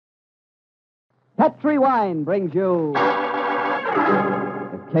Petri Wine brings you the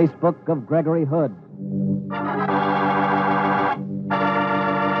Casebook of Gregory Hood.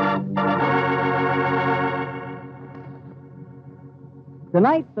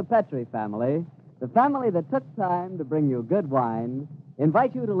 Tonight, the Petri family, the family that took time to bring you good wine,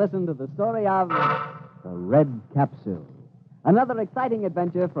 invite you to listen to the story of the Red Capsule, another exciting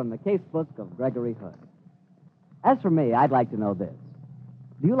adventure from the Casebook of Gregory Hood. As for me, I'd like to know this.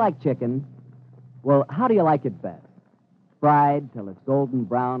 Do you like chicken? Well, how do you like it best? Fried till it's golden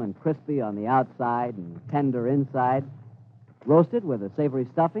brown and crispy on the outside and tender inside? Roasted with a savory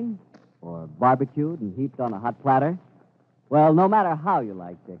stuffing? Or barbecued and heaped on a hot platter? Well, no matter how you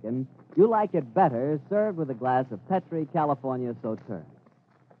like chicken, you like it better served with a glass of Petri California Sauterne.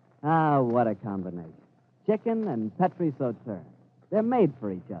 Ah, what a combination. Chicken and Petri Sauterne. They're made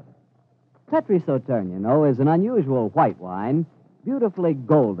for each other. Petri Sauterne, you know, is an unusual white wine, beautifully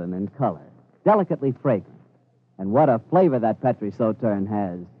golden in color, delicately fragrant. And what a flavor that Petri Sauterne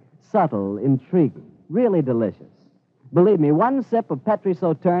has. Subtle, intriguing, really delicious. Believe me, one sip of Petri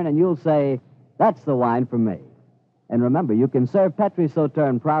Sauterne and you'll say, that's the wine for me. And remember, you can serve Petri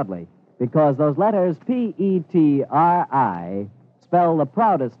Sauterne proudly because those letters P-E-T-R-I spell the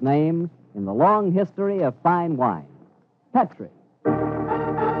proudest name in the long history of fine wine. Petri.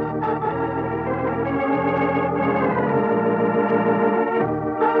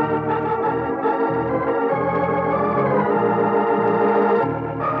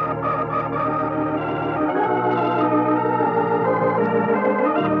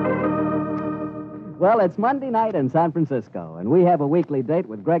 Well, it's Monday night in San Francisco, and we have a weekly date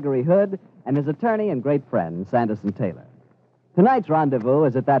with Gregory Hood and his attorney and great friend, Sanderson Taylor. Tonight's rendezvous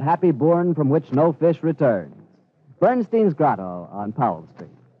is at that happy bourne from which no fish returns, Bernstein's Grotto on Powell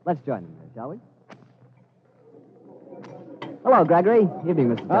Street. Let's join him there, shall we? Hello, Gregory. Evening,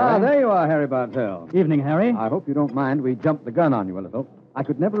 Mr. Taylor. Ah, there you are, Harry Bartell. Evening, Harry. I hope you don't mind we jumped the gun on you a little. I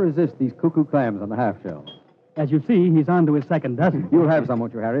could never resist these cuckoo clams on the half shell. As you see, he's on to his second dozen. You'll have some,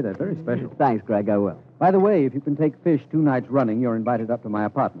 won't you, Harry? They're very special. Thanks, Greg, I will. By the way, if you can take fish 2 nights running, you're invited up to my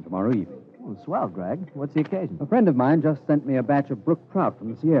apartment tomorrow evening. Oh, swell, Greg. What's the occasion? A friend of mine just sent me a batch of brook trout from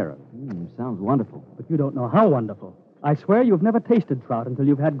the Sierra. Sounds wonderful. But you don't know how wonderful. I swear you've never tasted trout until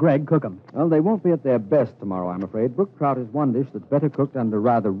you've had Greg cook them. Well, they won't be at their best tomorrow, I'm afraid. Brook trout is one dish that's better cooked under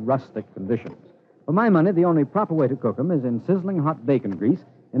rather rustic conditions. For my money, the only proper way to cook them is in sizzling hot bacon grease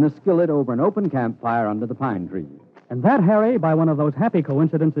in a skillet over an open campfire under the pine trees. And that, Harry, by one of those happy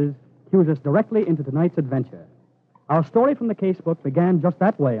coincidences, cues us directly into tonight's adventure. Our story from the casebook began just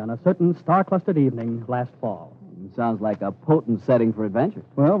that way on a certain star-clustered evening last fall. Sounds like a potent setting for adventure.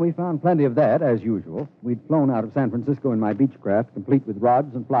 Well, we found plenty of that, as usual. We'd flown out of San Francisco in my Beechcraft, complete with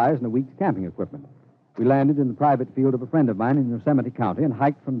rods and flies and a week's camping equipment. We landed in the private field of a friend of mine in Yosemite County and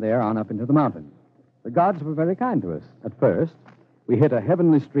hiked from there on up into the mountains. The gods were very kind to us. At first, we hit a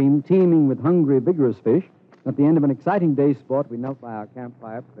heavenly stream teeming with hungry, vigorous fish. At the end of an exciting day's sport, we knelt by our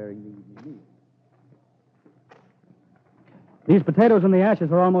campfire preparing the evening meal. These potatoes in the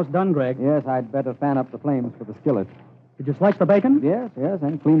ashes are almost done, Greg. Yes, I'd better fan up the flames for the skillet. Did you slice the bacon? Yes,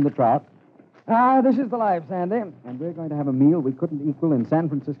 and clean the trout. Ah, this is the life, Sandy. And we're going to have a meal we couldn't equal in San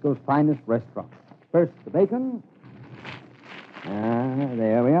Francisco's finest restaurant. First, the bacon.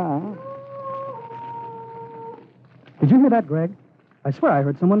 There we are. Did you hear that, Greg? I swear I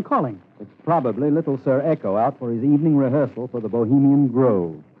heard someone calling. It's probably little Sir Echo out for his evening rehearsal for the Bohemian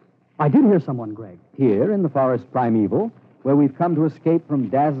Grove. I did hear someone, Greg. Here, in the forest primeval, where we've come to escape from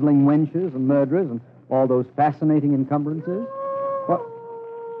dazzling wenches and murderers and all those fascinating encumbrances. What?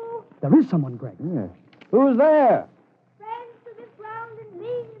 There is someone, Greg. Yes. Who's there? Friends to this ground and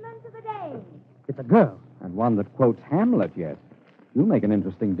liegemen to the day. It's a girl. And one that quotes Hamlet yet. You'll make an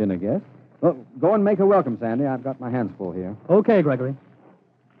interesting dinner guest. Well, go and make her welcome, Sandy. I've got my hands full here. Okay, Gregory.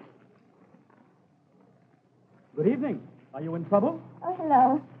 Good evening. Are you in trouble? Oh,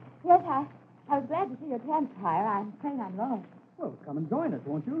 hello. Yes, I was glad to see your campfire. I'm afraid I'm lost. Well, come and join us,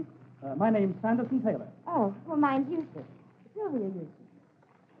 won't you? My name's Sanderson Taylor. Oh, well, mine's Eustace. Sylvia Eustace.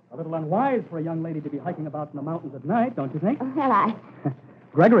 A little unwise for a young lady to be hiking about in the mountains at night, don't you think? Oh, well,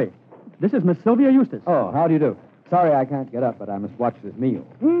 Gregory, this is Miss Sylvia Eustace. Oh, how do you do? Sorry I can't get up, but I must watch this meal.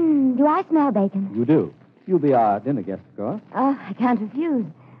 Do I smell bacon? You do. You'll be our dinner guest, of course. Oh, I can't refuse.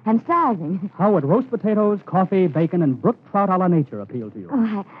 I'm starving. How would roast potatoes, coffee, bacon, and brook trout a la nature appeal to you?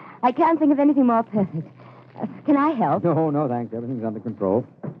 Oh, I can't think of anything more perfect. Can I help? No, thanks. Everything's under control.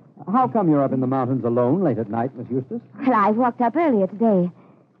 How come you're up in the mountains alone late at night, Miss Eustace? Well, I walked up earlier today.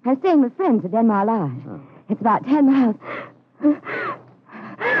 I'm staying with friends at Denmark Lodge. Oh. It's about 10 miles.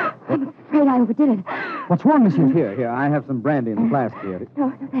 I'm afraid I overdid it. What's wrong, Miss Eustace? Here. I have some brandy in the flask here.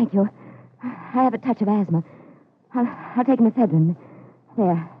 No, thank you. I have a touch of asthma. I'll take an ephedrine.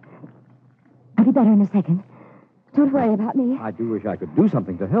 There. I'll be better in a second. Don't worry about me. I do wish I could do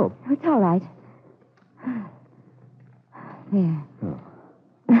something to help. It's all right. There. Oh.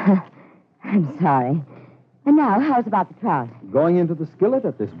 I'm sorry. And now, how's about the trout? Going into the skillet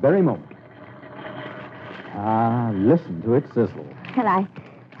at this very moment. Ah, listen to it sizzle. Well,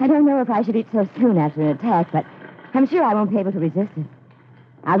 I don't know if I should eat so soon after an attack, but I'm sure I won't be able to resist it.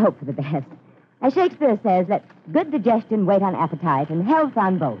 I'll hope for the best. As Shakespeare says, let good digestion wait on appetite and health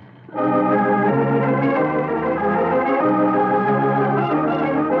on both.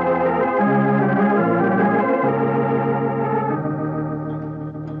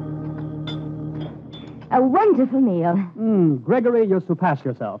 A wonderful meal. Gregory, you surpass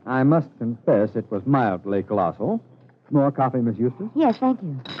yourself. I must confess it was mildly colossal. More coffee, Miss Eustace? Yes, thank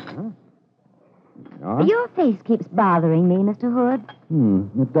you. Huh? Your face keeps bothering me, Mr. Hood.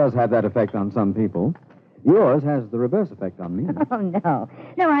 It does have that effect on some people. Yours has the reverse effect on me. Oh, no.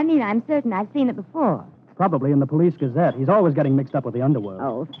 No, I mean, I'm certain I've seen it before. Probably in the Police Gazette. He's always getting mixed up with the underworld.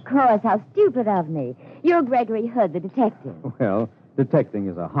 Oh, of course. How stupid of me. You're Gregory Hood, the detective. Well, detecting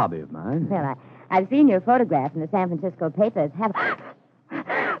is a hobby of mine. Well, I've seen your photograph in the San Francisco papers.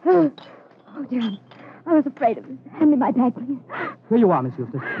 Oh, dear. I was afraid of it. Hand me my bag, please. Here you are, Miss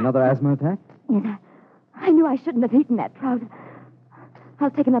Eustace. Another asthma attack? Yes, I knew I shouldn't have eaten that trout.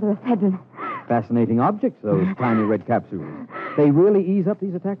 I'll take another ephedrine. Fascinating objects, those tiny red capsules. They really ease up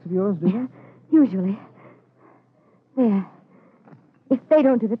these attacks of yours, do they? Usually. There. If they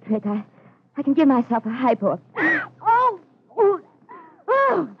don't do the trick, I can give myself a hypo. Oh!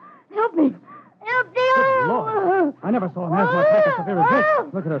 Oh! Help me! Help me! Good Lord. I never saw an asthma attack as severe as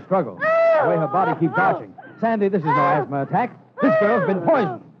this. Look at her struggle. The way her body keeps arching. Sandy, this is no asthma attack. This girl's been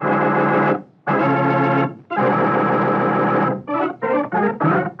poisoned.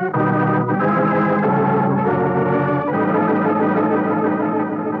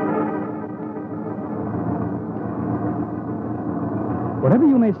 Whatever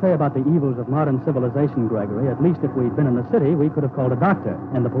you may say about the evils of modern civilization, Gregory, at least if we'd been in the city, we could have called a doctor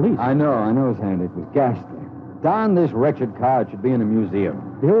and the police. I know, Sandy. It was ghastly. Darn this wretched car. It should be in a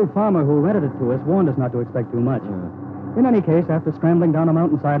museum. The old farmer who rented it to us warned us not to expect too much. In any case, after scrambling down a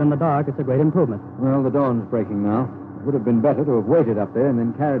mountainside in the dark, it's a great improvement. Well, the dawn's breaking now. It would have been better to have waited up there and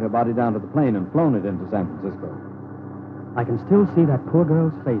then carried her body down to the plane and flown it into San Francisco. I can still see that poor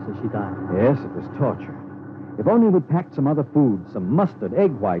girl's face as she died. Yes, it was torture. If only we'd packed some other food, some mustard,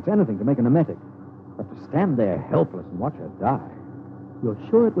 egg whites, anything to make an emetic. But to stand there helpless and watch her die. You're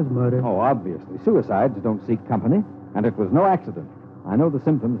sure it was murder? Oh, obviously. Suicides don't seek company, and it was no accident. I know the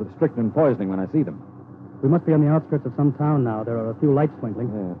symptoms of strychnine poisoning when I see them. We must be on the outskirts of some town now. There are a few lights twinkling.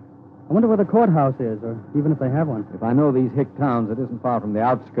 Yeah. I wonder where the courthouse is, or even if they have one. If I know these hick towns, it isn't far from the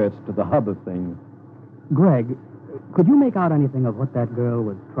outskirts to the hub of things. Greg, could you make out anything of what that girl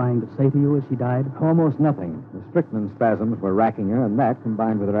was trying to say to you as she died? Almost nothing. The strychnine spasms were racking her, and that,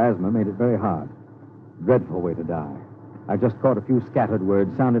 combined with her asthma, made it very hard. Dreadful way to die. I just caught a few scattered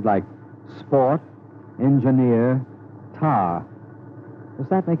words. Sounded like sport, engineer, tar. Does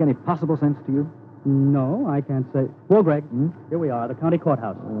that make any possible sense to you? No, I can't say. Well, Greg, here we are, the county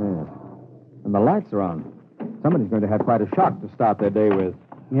courthouse. Yes. And the lights are on. Somebody's going to have quite a shock to start their day with.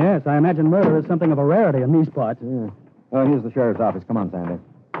 Yes, I imagine murder is something of a rarity in these parts. Yeah. Oh, here's the sheriff's office. Come on, Sandy.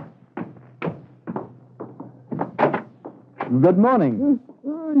 Good morning.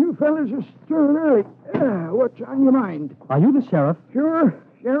 You fellas are stirring early. What's on your mind? Are you the sheriff? Sure.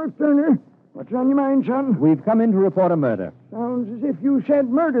 Sheriff Turner. What's on your mind, son? We've come in to report a murder. Sounds as if you said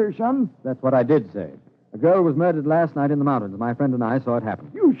murder, son. That's what I did say. A girl was murdered last night in the mountains. My friend and I saw it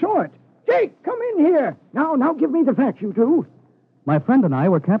happen. You saw it. Jake, come in here. Now give me the facts, you two. My friend and I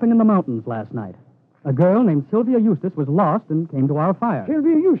were camping in the mountains last night. A girl named Sylvia Eustace was lost and came to our fire.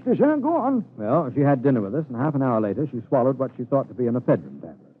 Sylvia Eustace, huh? Go on. Well, she had dinner with us, and half an hour later, she swallowed what she thought to be an ephedrine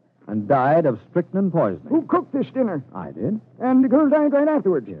tablet and died of strychnine poisoning. Who cooked this dinner? I did. And the girl died right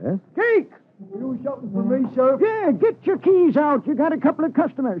afterwards? Yes. Jake! You something for me, Sheriff? Yeah, get your keys out. You got a couple of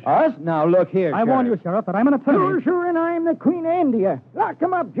customers. Us? Now, look here, I warn you, Sheriff, that I'm an attorney. Sure, and I'm the Queen of India. Lock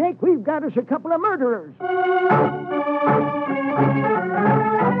them up, Jake. We've got us a couple of murderers.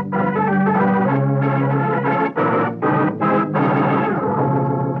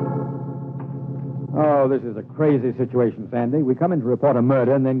 Oh, this is a crazy situation, Sandy. We come in to report a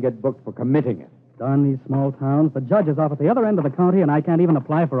murder and then get booked for committing it. Darn these small towns. The judge is off at the other end of the county, and I can't even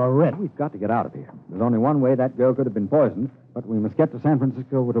apply for a writ. We've got to get out of here. There's only one way that girl could have been poisoned, but we must get to San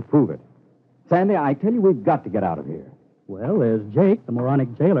Francisco to prove it. Sandy, I tell you, we've got to get out of here. Well, there's Jake, the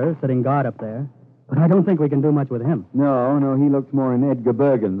moronic jailer, sitting guard up there. But I don't think we can do much with him. No, he looks more in Edgar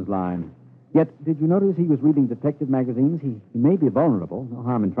Bergen's line. Yet, did you notice he was reading detective magazines? He may be vulnerable. No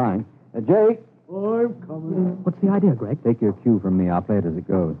harm in trying. Jake? I'm coming. What's the idea, Greg? Take your cue from me. I'll play it as it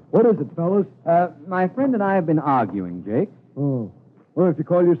goes. What is it, fellas? My friend and I have been arguing, Jake. Oh. Well, if you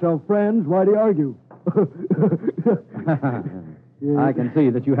call yourself friends, why do you argue? I can see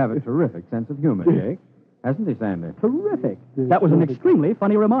that you have a terrific sense of humor, Jake. Hasn't he, Sandy? Terrific. That was an extremely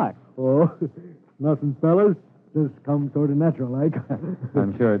funny remark. Oh, nothing, fellas. Just comes sort of natural, like.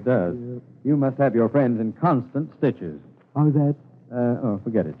 I'm sure it does. Yeah. You must have your friends in constant stitches. How's that?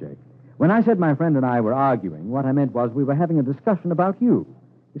 Forget it, Jake. When I said my friend and I were arguing, what I meant was we were having a discussion about you.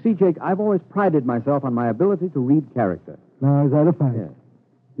 You see, Jake, I've always prided myself on my ability to read character. Now, is that a fact? Yes.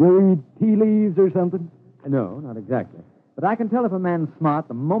 You read tea leaves or something? No, not exactly. But I can tell if a man's smart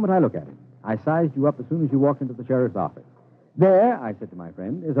the moment I look at him. I sized you up as soon as you walked into the sheriff's office. There, I said to my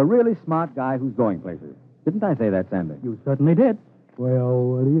friend, is a really smart guy who's going places. Didn't I say that, Sandy? You certainly did. Well,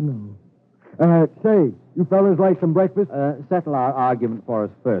 what do you know? Say, you fellas like some breakfast? Settle our argument for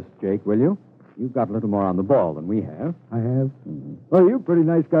us first, Jake, will you? You've got a little more on the ball than we have. I have. Well, you're pretty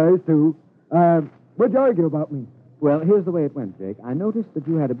nice guys, too. What'd you argue about me? Well, here's the way it went, Jake. I noticed that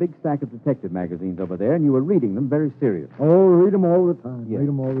you had a big stack of detective magazines over there, and you were reading them very seriously. Oh, read them all the time. Yes. Read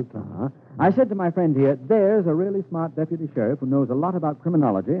them all the time. Uh-huh. I said to my friend here, there's a really smart deputy sheriff who knows a lot about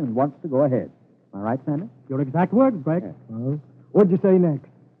criminology and wants to go ahead. Am I right, Sandy? Your exact words, Greg. Yes. Well, what'd you say next?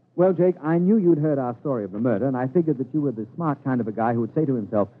 Well, Jake, I knew you'd heard our story of the murder, and I figured that you were the smart kind of a guy who would say to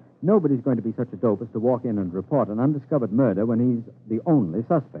himself, nobody's going to be such a dope as to walk in and report an undiscovered murder when he's the only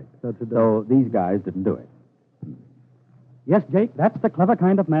suspect. So these guys didn't do it. Yes, Jake, that's the clever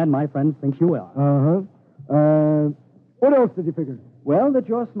kind of man my friends think you are. Uh-huh. What else did you figure? Well, that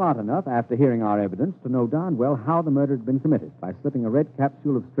you're smart enough, after hearing our evidence, to know darn well how the murder had been committed by slipping a red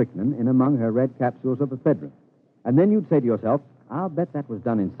capsule of strychnine in among her red capsules of ephedrine. And then you'd say to yourself, I'll bet that was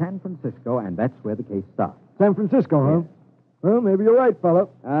done in San Francisco, and that's where the case starts. San Francisco, huh? Yes. Well, maybe you're right, fella.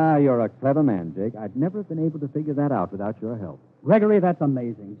 Ah, you're a clever man, Jake. I'd never have been able to figure that out without your help. Gregory, that's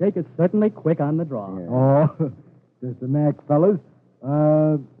amazing. Jake is certainly quick on the draw. Yeah. Oh, just a knack, fellas.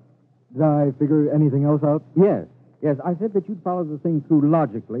 Did I figure anything else out? Yes. Yes, I said that you'd follow the thing through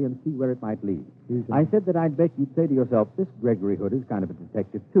logically and see where it might lead. I said that I'd bet you'd say to yourself, this Gregory Hood is kind of a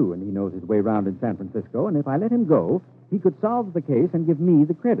detective, too, and he knows his way around in San Francisco, and if I let him go, he could solve the case and give me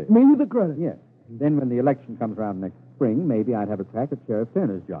the credit. Me the credit? Yes. Then when the election comes around next spring, maybe I'd have a crack at Sheriff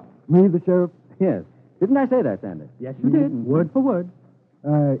Turner's job. Me the sheriff? Yes. Didn't I say that, Sandy? Yes, you did. Word for word.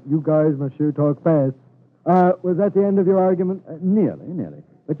 You guys must sure talk fast. Was that the end of your argument? Nearly.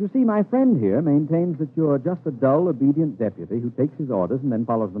 But you see, my friend here maintains that you're just a dull, obedient deputy who takes his orders and then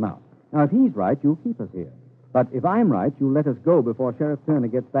follows them out. Now, if he's right, you'll keep us here. But if I'm right, you'll let us go before Sheriff Turner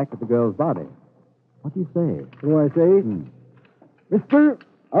gets back to the girl's body. What do you say? What do I say? Mister,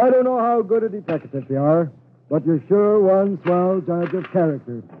 I don't know how good a detective you are, but you're sure one swell judge of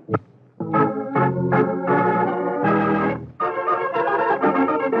character.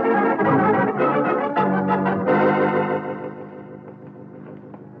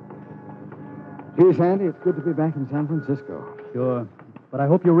 Gee, Sandy, it's good to be back in San Francisco. Sure. But I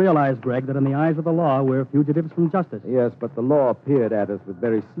hope you realize, Greg, that in the eyes of the law, we're fugitives from justice. Yes, but the law peered at us with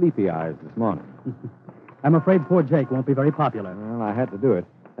very sleepy eyes this morning. I'm afraid poor Jake won't be very popular. Well, I had to do it.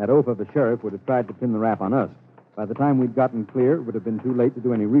 That oaf of a sheriff would have tried to pin the rap on us. By the time we'd gotten clear, it would have been too late to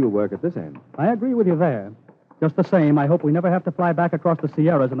do any real work at this end. I agree with you there. Just the same, I hope we never have to fly back across the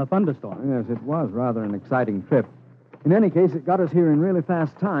Sierras in a thunderstorm. Yes, it was rather an exciting trip. In any case, it got us here in really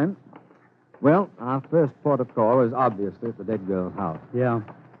fast time. Well, our first port of call is obviously at the dead girl's house. Yeah.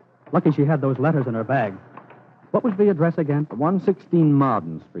 Lucky she had those letters in her bag. What was the address again? 116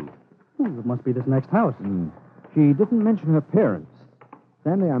 Marden Street. Ooh, it must be this next house. She didn't mention her parents.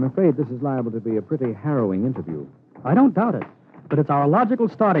 Sandy, I'm afraid this is liable to be a pretty harrowing interview. I don't doubt it. But it's our logical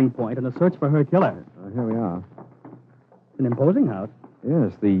starting point in the search for her killer. Here we are. It's an imposing house.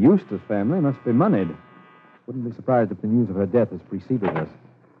 Yes, the Eustace family must be moneyed. Wouldn't be surprised if the news of her death has preceded us.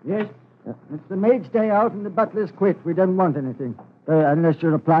 Yes. It's the maids stay out and the butlers quit. We don't want anything. Unless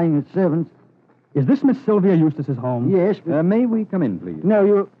you're applying as servants. Is this Miss Sylvia Eustace's home? Yes. May we come in, please? No,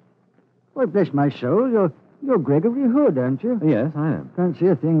 you... Well, bless my soul. You're Gregory Hood, aren't you? Yes, I am. Can't see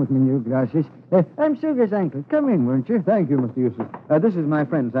a thing with my new glasses. I'm Sylvia's uncle. Come in, won't you? Thank you, Mr. Eustace. This is my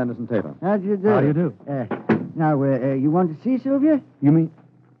friend, Sanderson Taylor. How do you do? How do you do? Now, you want to see Sylvia? You mean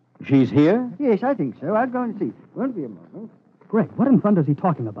she's here? Yes, I think so. I'll go and see. Won't be a moment. Greg, what in thunder is he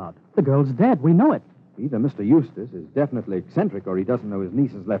talking about? The girl's dead. We know it. Either Mr. Eustace is definitely eccentric or he doesn't know his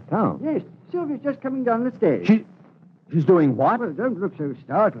niece has left town. Yes, Sylvia's just coming down the stairs. She's doing what? Well, don't look so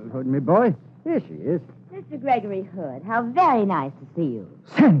startled, Hood, my boy. Here she is. Mr. Gregory Hood, how very nice to see you.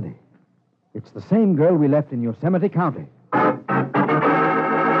 Sandy. It's the same girl we left in Yosemite County.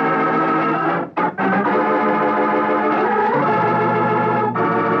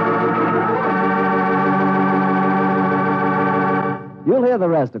 You'll hear the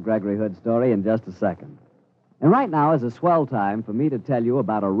rest of Gregory Hood's story in just a second. And right now is a swell time for me to tell you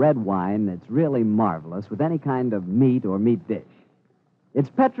about a red wine that's really marvelous with any kind of meat or meat dish. It's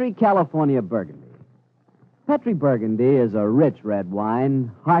Petri California Burgundy. Petri Burgundy is a rich red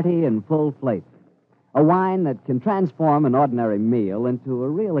wine, hearty and full flavor. A wine that can transform an ordinary meal into a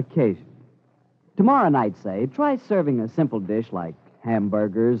real occasion. Tomorrow night, say, try serving a simple dish like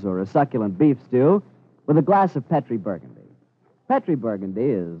hamburgers or a succulent beef stew with a glass of Petri Burgundy. Petri Burgundy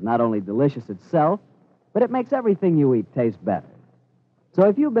is not only delicious itself, but it makes everything you eat taste better. So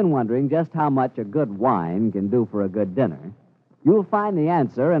if you've been wondering just how much a good wine can do for a good dinner, you'll find the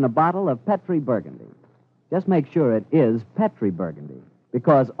answer in a bottle of Petri Burgundy. Just make sure it is Petri Burgundy,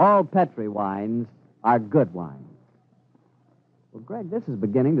 because all Petri wines are good wines. Well, Greg, this is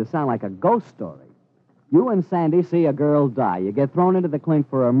beginning to sound like a ghost story. You and Sandy see a girl die. You get thrown into the clink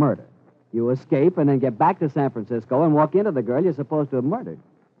for a murder. You escape and then get back to San Francisco and walk into the girl you're supposed to have murdered.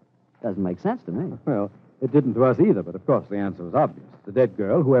 Doesn't make sense to me. Well, it didn't to us either, but of course the answer was obvious. The dead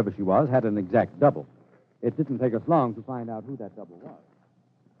girl, whoever she was, had an exact double. It didn't take us long to find out who that double was.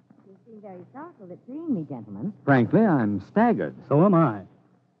 You seem very startled at seeing me, gentlemen. Frankly, I'm staggered. So am I.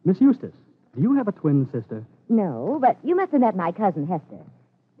 Miss Eustace, do you have a twin sister? No, but you must have met my cousin Hester.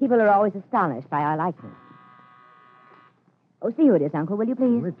 People are always astonished by our likeness. Oh, see who it is, Uncle, will you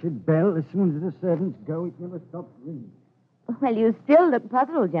please? Richard Bell, as soon as the servants go, it never stops ringing. Well, you still look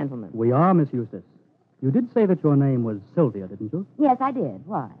puzzled, gentlemen. We are, Miss Eustace. You did say that your name was Sylvia, didn't you? Yes, I did.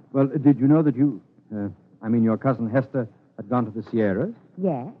 Why? Well, did you know that your cousin Hester had gone to the Sierras?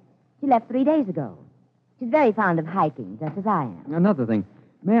 Yes. She left 3 days ago. She's very fond of hiking, just as I am. Another thing.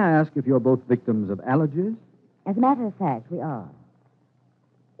 May I ask if you're both victims of allergies? As a matter of fact, we are.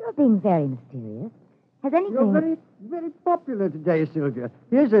 You're being very mysterious. Has anything... You're very, very popular today, Sylvia.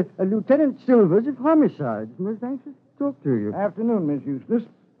 Here's a Lieutenant Silvers of Homicides. Most anxious to talk to you. Afternoon, Miss Eustace.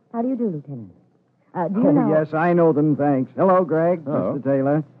 How do you do, Lieutenant? Do you know... Yes, I know them, thanks. Hello, Greg. Hello. Mr.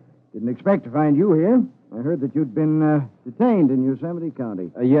 Taylor. Didn't expect to find you here. I heard that you'd been detained in Yosemite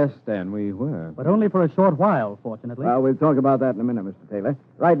County. Yes, Stan, we were. But only for a short while, fortunately. Well, we'll talk about that in a minute, Mr. Taylor.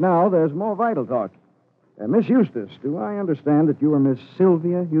 Right now, there's more vital talk. Miss Eustace, do I understand that you are Miss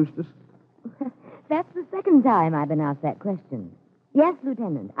Sylvia Eustace? That's the second time I've been asked that question. Yes,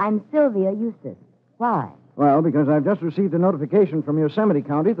 Lieutenant, I'm Sylvia Eustace. Why? Well, because I've just received a notification from Yosemite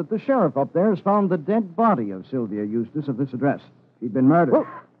County that the sheriff up there has found the dead body of Sylvia Eustace at this address. She'd been murdered. Well,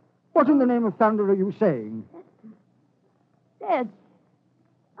 what in the name of thunder are you saying? Dead.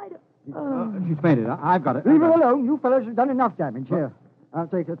 I don't... She's fainted. I've got it. Leave her alone. You fellows have done enough damage. Here, I'll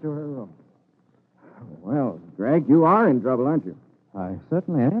take her to her room. Well, Greg, you are in trouble, aren't you? I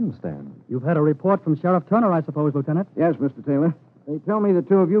certainly am, Stan. You've had a report from Sheriff Turner, I suppose, Lieutenant? Yes, Mr. Taylor. They tell me the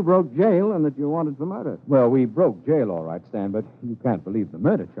two of you broke jail and that you're wanted for murder. Well, we broke jail, all right, Stan, but you can't believe the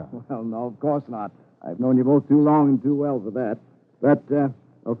murder charge. Well, no, of course not. I've known you both too long and too well for that. But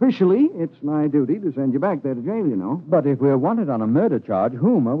officially, it's my duty to send you back there to jail, you know. But if we're wanted on a murder charge,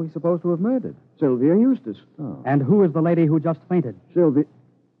 whom are we supposed to have murdered? Sylvia Eustace. Oh. And who is the lady who just fainted? Sylvia...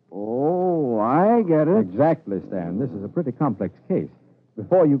 Oh, I get it. Exactly, Stan. This is a pretty complex case.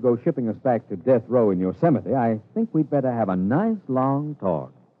 Before you go shipping us back to death row in Yosemite, I think we'd better have a nice long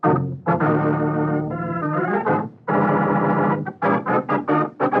talk.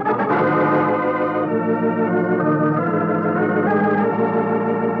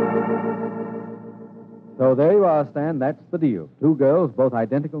 So there you are, Stan. That's the deal. Two girls, both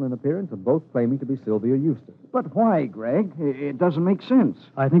identical in appearance and both claiming to be Sylvia Eustace. But why, Greg? It doesn't make sense.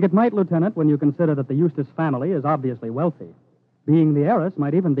 I think it might, Lieutenant, when you consider that the Eustace family is obviously wealthy. Being the heiress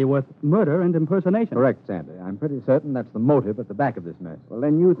might even be worth murder and impersonation. Correct, Sandy. I'm pretty certain that's the motive at the back of this mess. Well,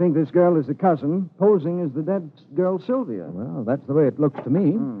 then you think this girl is the cousin, posing as the dead girl Sylvia. Well, that's the way it looks to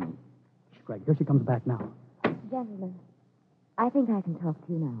me. Shh, Greg, here she comes back now. Gentlemen, I think I can talk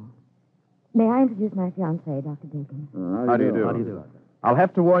to you now. May I introduce my fiancé, Dr. Bacon? How do you do? How do you do? I'll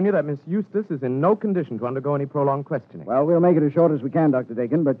have to warn you that Miss Eustace is in no condition to undergo any prolonged questioning. Well, we'll make it as short as we can, Dr.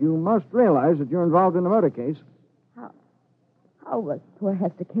 Dakin, but you must realize that you're involved in a murder case. How was poor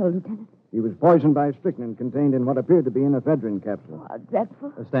Hester killed, Lieutenant? He was poisoned by strychnine contained in what appeared to be an ephedrine capsule. Oh,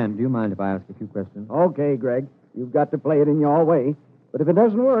 dreadful. Stan, do you mind if I ask a few questions? Okay, Greg. You've got to play it in your way. But if it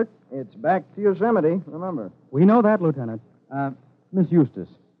doesn't work, it's back to Yosemite, remember. We know that, Lieutenant. Miss Eustace,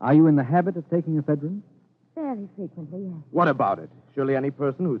 are you in the habit of taking ephedrine? Fairly frequently, yes. What about it? Surely any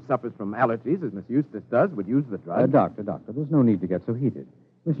person who suffers from allergies, as Miss Eustace does, would use the drug. Doctor, there's no need to get so heated.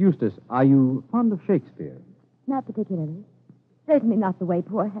 Miss Eustace, are you fond of Shakespeare? Not particularly. Certainly not the way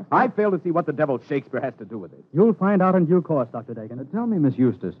poor Hester. I fail to see what the devil Shakespeare has to do with it. You'll find out in due course, Dr. Dakin. Tell me, Miss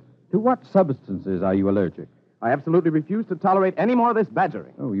Eustace, to what substances are you allergic? I absolutely refuse to tolerate any more of this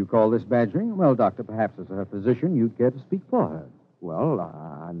badgering. Oh, you call this badgering? Well, Doctor, perhaps as her physician, you'd care to speak for her. Well,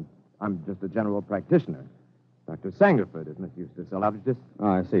 I'm just a general practitioner. Dr. Sangerford is Miss Eustace. I'll have to just... Oh,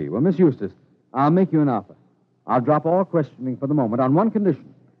 I see. Well, Miss Eustace, I'll make you an offer. I'll drop all questioning for the moment on one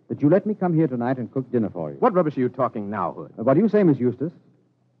condition, that you let me come here tonight and cook dinner for you. What rubbish are you talking now, Hood? What do you say, Miss Eustace?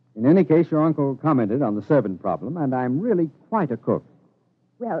 In any case, your uncle commented on the servant problem, and I'm really quite a cook.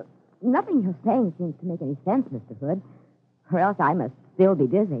 Well, nothing you're saying seems to make any sense, Mr. Hood, or else I must still be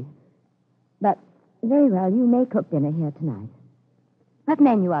dizzy. But very well, you may cook dinner here tonight. What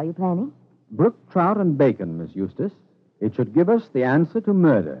menu are you planning? Brook trout and bacon, Miss Eustace. It should give us the answer to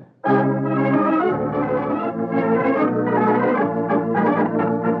murder.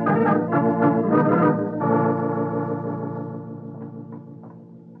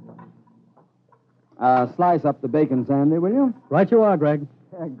 Slice up the bacon, Sandy, will you? Right you are, Greg.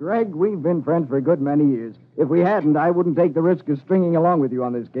 Greg, we've been friends for a good many years. If we hadn't, I wouldn't take the risk of stringing along with you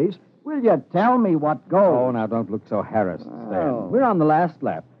on this case. Will you tell me what goes? Oh, now don't look so harassed, Stan. Oh. We're on the last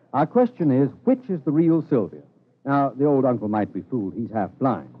lap. Our question is, which is the real Sylvia? Now, the old uncle might be fooled. He's half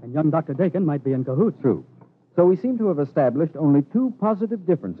blind. And young Dr. Dakin might be in cahoots. True. So we seem to have established only two positive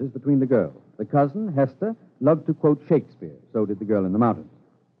differences between the girls. The cousin, Hester, loved to quote Shakespeare. So did the girl in the mountains.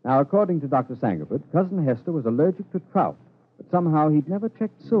 Now, according to Dr. Sangerford, Cousin Hester was allergic to trout, but somehow he'd never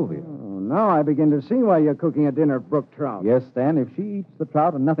checked Sylvia. Oh, now I begin to see why you're cooking a dinner of brook trout. Yes, Stan, if she eats the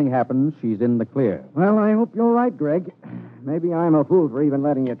trout and nothing happens, she's in the clear. Well, I hope you're right, Greg. Maybe I'm a fool for even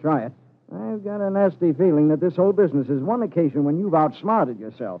letting you try it. I've got a nasty feeling that this whole business is one occasion when you've outsmarted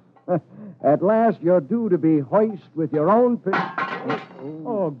yourself. At last, you're due to be hoist with your own...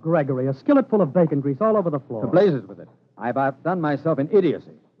 Oh, Gregory, a skillet full of bacon grease all over the floor. To blazes with it. I've outdone myself in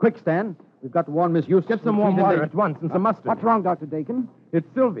idiocy. Quick, Stan. We've got to warn Miss Eustace. Get some warm water at once and some mustard. What's wrong, Dr. Dakin? It's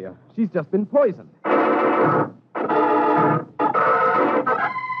Sylvia. She's just been poisoned.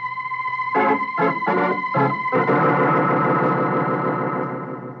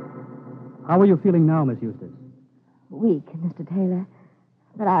 How are you feeling now, Miss Eustace? Weak, Mr. Taylor.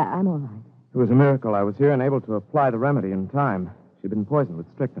 But I'm all right. It was a miracle I was here and able to apply the remedy in time. She'd been poisoned with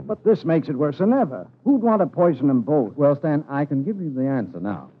strychnine. But this makes it worse than ever. Who'd want to poison them both? Well, Stan, I can give you the answer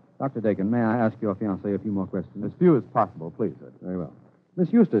now. Dr. Dakin, may I ask your fiancée a few more questions? As few as possible, please, Hood. Very well.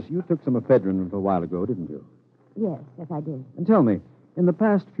 Miss Eustace, you took some ephedrine a little while ago, didn't you? Yes, I did. And tell me, in the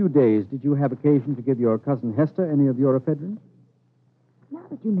past few days, did you have occasion to give your cousin Hester any of your ephedrine? Now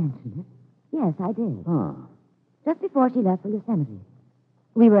that you mention it, yes, I did. Ah. Just before she left for Yosemite.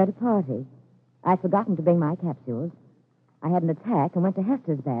 We were at a party. I'd forgotten to bring my capsules. I had an attack and went to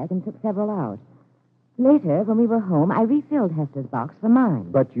Hester's bag and took several out. Later, when we were home, I refilled Hester's box for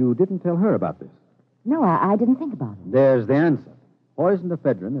mine. But you didn't tell her about this. No, I didn't think about it. There's the answer. Poisoned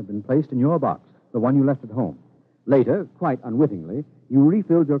ephedrine had been placed in your box, the one you left at home. Later, quite unwittingly, you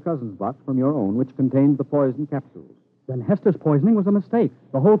refilled your cousin's box from your own, which contained the poison capsules. Then Hester's poisoning was a mistake.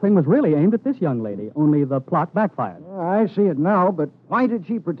 The whole thing was really aimed at this young lady, only the plot backfired. I see it now, but why did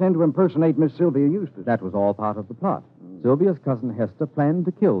she pretend to impersonate Miss Sylvia Eustace? That was all part of the plot. Sylvia's cousin Hester planned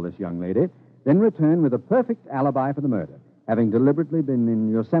to kill this young lady, then return with a perfect alibi for the murder, having deliberately been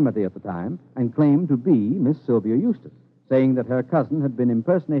in Yosemite at the time and claimed to be Miss Sylvia Eustace, saying that her cousin had been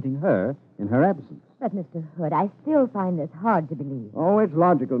impersonating her in her absence. But, Mr. Hood, I still find this hard to believe. Oh, it's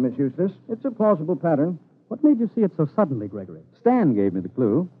logical, Miss Eustace. It's a plausible pattern. What made you see it so suddenly, Gregory? Stan gave me the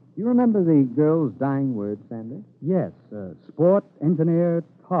clue. Do you remember the girl's dying words, Sandy? Yes, sport, engineer,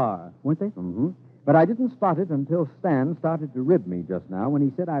 tar, weren't they? Mm-hmm. But I didn't spot it until Stan started to rib me just now when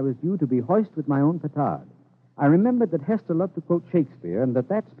he said I was due to be hoist with my own petard. I remembered that Hester loved to quote Shakespeare and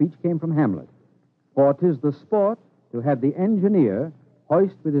that speech came from Hamlet. For 'tis the sport to have the engineer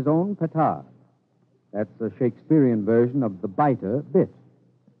hoist with his own petard. That's a Shakespearean version of the biter bit.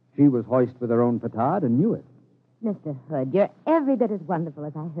 She was hoist with her own petard and knew it. Mr. Hood, you're every bit as wonderful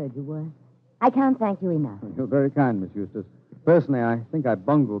as I heard you were. I can't thank you enough. You're very kind, Miss Eustace. Personally, I think I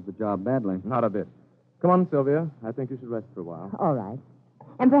bungled the job badly. Not a bit. Come on, Sylvia. I think you should rest for a while. All right.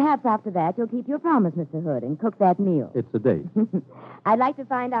 And perhaps after that, you'll keep your promise, Mr. Hood, and cook that meal. It's a date. I'd like to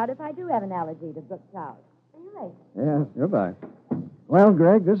find out if I do have an allergy to brook trout. See you later. Yeah. Goodbye. Well,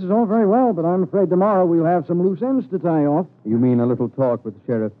 Greg, this is all very well, but I'm afraid tomorrow we'll have some loose ends to tie off. You mean a little talk with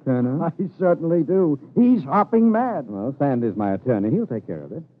Sheriff Turner? I certainly do. He's hopping mad. Well, Sandy's my attorney. He'll take care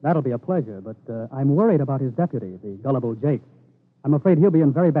of it. That'll be a pleasure, but I'm worried about his deputy, the gullible Jake. I'm afraid he'll be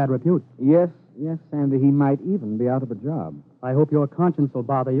in very bad repute. Yes, Sandy, he might even be out of a job. I hope your conscience will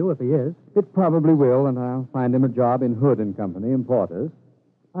bother you if he is. It probably will, and I'll find him a job in Hood and Company, importers.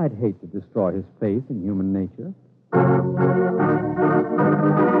 I'd hate to destroy his faith in human nature.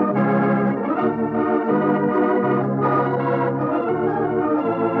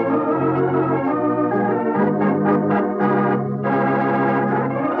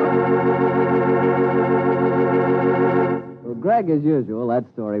 Well, Greg, as usual,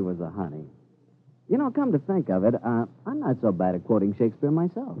 that story was a honey. You know, come to think of it, I'm not so bad at quoting Shakespeare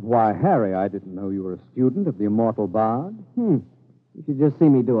myself. Why, Harry, I didn't know you were a student of the immortal bard. You should just see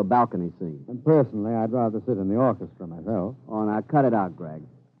me do a balcony scene. And personally, I'd rather sit in the orchestra myself. Oh, now cut it out, Greg.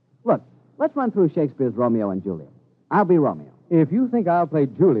 Look, let's run through Shakespeare's Romeo and Juliet. I'll be Romeo. If you think I'll play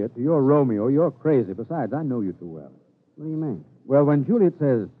Juliet to your Romeo, you're crazy. Besides, I know you too well. What do you mean? Well, when Juliet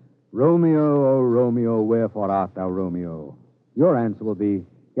says, Romeo, oh Romeo, wherefore art thou Romeo? Your answer will be,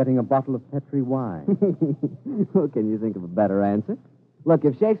 getting a bottle of Petri wine. Well, can you think of a better answer? Look,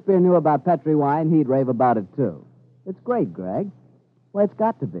 if Shakespeare knew about Petri wine, he'd rave about it, too. It's great, Greg. Well, it's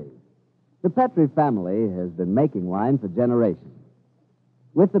got to be. The Petri family has been making wine for generations.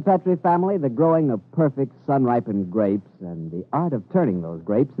 With the Petri family, the growing of perfect sun-ripened grapes and the art of turning those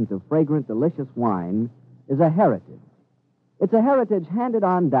grapes into fragrant, delicious wine is a heritage. It's a heritage handed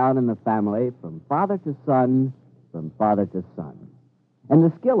on down in the family from father to son, from father to son. And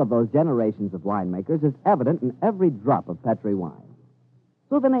the skill of those generations of winemakers is evident in every drop of Petri wine.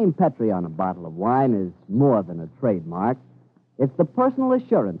 So the name Petri on a bottle of wine is more than a trademark. It's the personal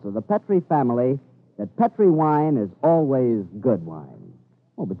assurance of the Petri family that Petri wine is always good wine.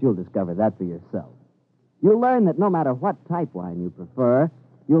 Oh, but you'll discover that for yourself. You'll learn that no matter what type wine you prefer,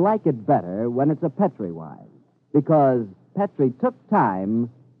 you like it better when it's a Petri wine, because Petri took time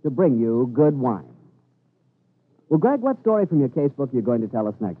to bring you good wine. Well, Greg, what story from your casebook are you going to tell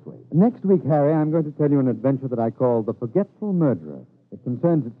us next week? Next week, Harry, I'm going to tell you an adventure that I call The Forgetful Murderer. It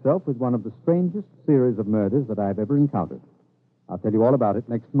concerns itself with one of the strangest series of murders that I've ever encountered. I'll tell you all about it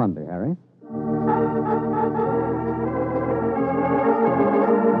next Monday, Harry.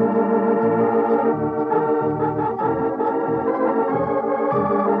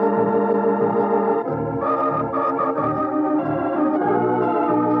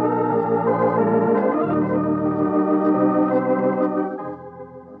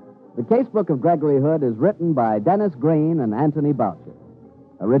 The Casebook of Gregory Hood is written by Dennis Green and Anthony Boucher.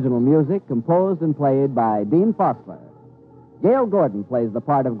 Original music composed and played by Dean Fosler. Gale Gordon plays the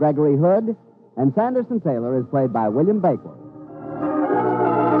part of Gregory Hood, and Sanderson Taylor is played by William Bakewell.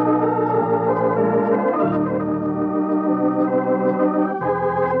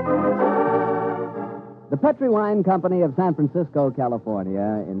 The Petri Wine Company of San Francisco,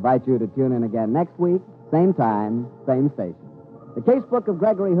 California, invites you to tune in again next week, same time, same station. The Casebook of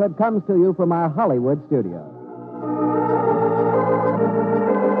Gregory Hood comes to you from our Hollywood studio.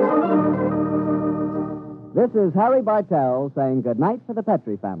 This is Harry Bartell saying goodnight for the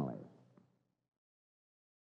Petri family.